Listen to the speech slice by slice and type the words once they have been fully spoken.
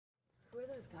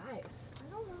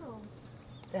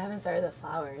They haven't started the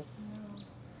flowers.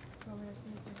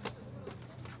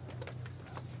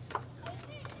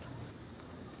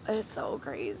 It's so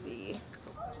crazy.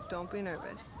 Don't be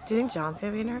nervous. Do you think John's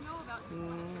gonna be nervous?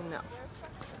 No.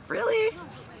 Really?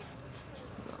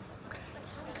 No.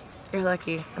 You're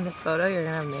lucky. In this photo, you're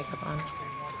gonna have makeup on.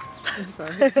 I'm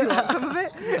sorry. Do you want some of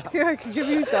it? Yeah. Here, I can give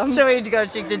you some. Should we go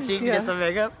cheek to cheek to get some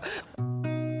makeup?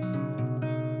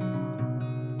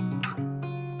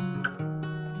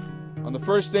 On the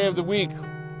first day of the week,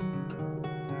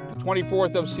 the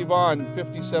 24th of Sivan,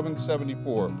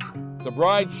 5774, the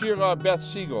bride Shira Beth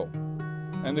Siegel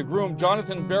and the groom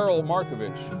Jonathan Beryl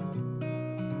Markovich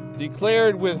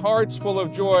declared with hearts full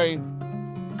of joy,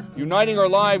 uniting our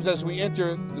lives as we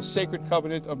enter the sacred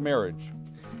covenant of marriage.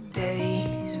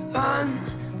 Days run,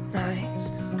 nights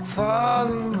fall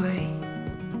away.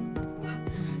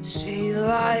 Street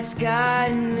lights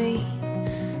guide me,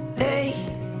 they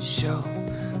show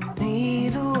me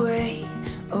the way.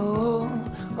 Oh,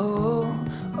 oh,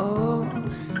 oh,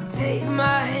 take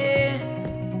my hand,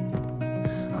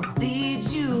 I'll lead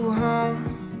you home.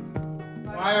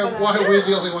 Why are we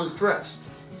the only ones dressed?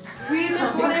 We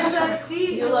just wanted to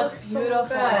see. You look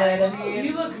beautiful.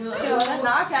 You look so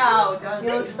knockout. You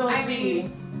look so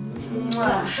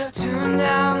Turn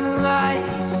down the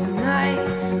lights tonight,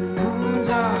 moons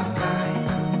are bright.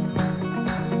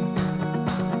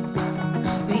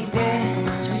 We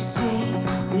dance, we sing,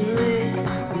 we live,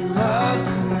 we love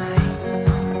tonight.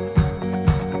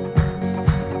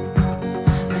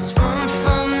 Let's run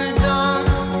from the dawn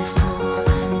before it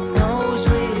knows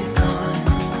we're gone.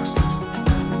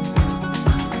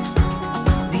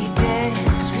 We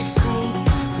dance, we sing,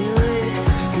 we live,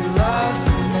 we love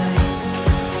tonight.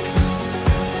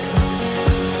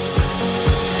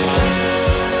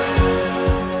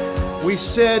 We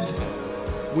said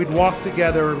we'd walk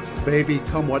together, baby,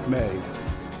 come what may.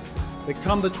 But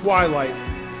come the twilight,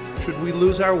 should we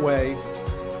lose our way,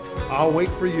 I'll wait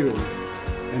for you,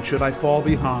 and should I fall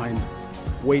behind,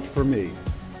 wait for me.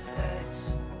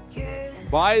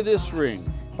 By this ring,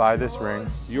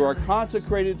 you are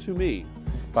consecrated to me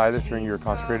by this ring, you are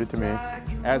consecrated to me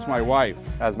as my wife,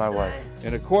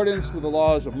 in accordance with the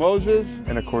laws of Moses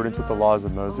accordance with the laws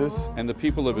of Moses and the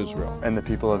people of Israel. and the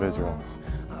people of Israel.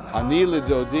 Ani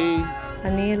lidodi,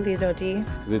 Ani lidodi,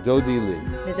 lidodi li.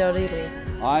 lidodi li.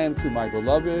 I am to my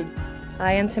beloved,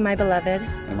 I am to my beloved,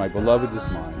 and my beloved is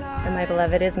mine. and my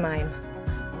beloved is mine.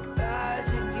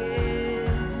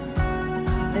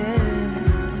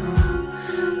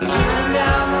 Turn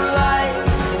down the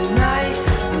lights tonight,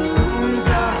 moons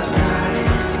are bright.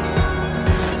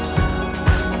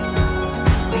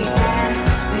 We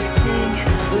dance, we sing,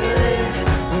 we live,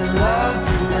 we love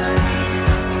tonight.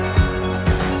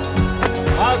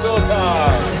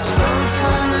 Let's run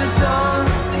from the dawn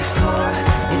before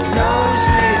it knows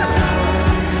we're gone.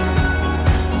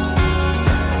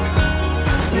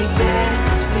 We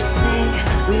dance, we sing,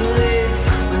 we live,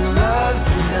 we love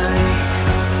tonight.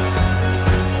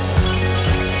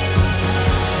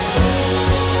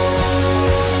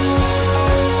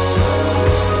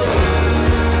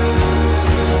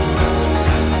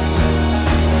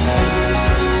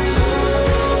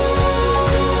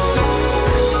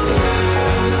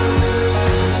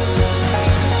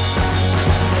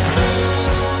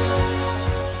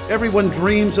 Everyone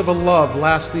dreams of a love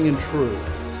lasting and true,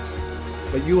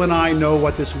 but you and I know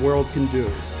what this world can do.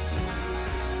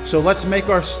 So let's make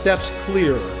our steps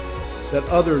clear that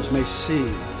others may see,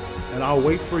 and I'll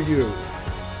wait for you.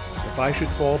 If I should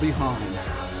fall behind,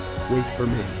 wait for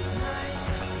me.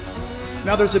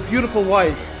 Now there's a beautiful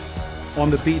life on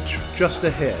the beach just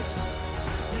ahead.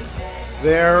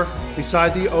 There,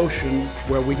 beside the ocean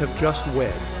where we have just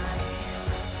wed.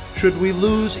 Should we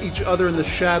lose each other in the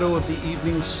shadow of the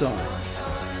evening sun,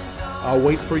 I'll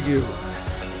wait for you.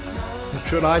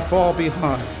 Should I fall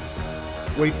behind,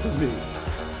 wait for me.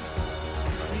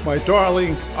 My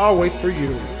darling, I'll wait for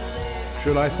you.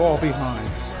 Should I fall behind,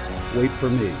 wait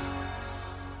for me.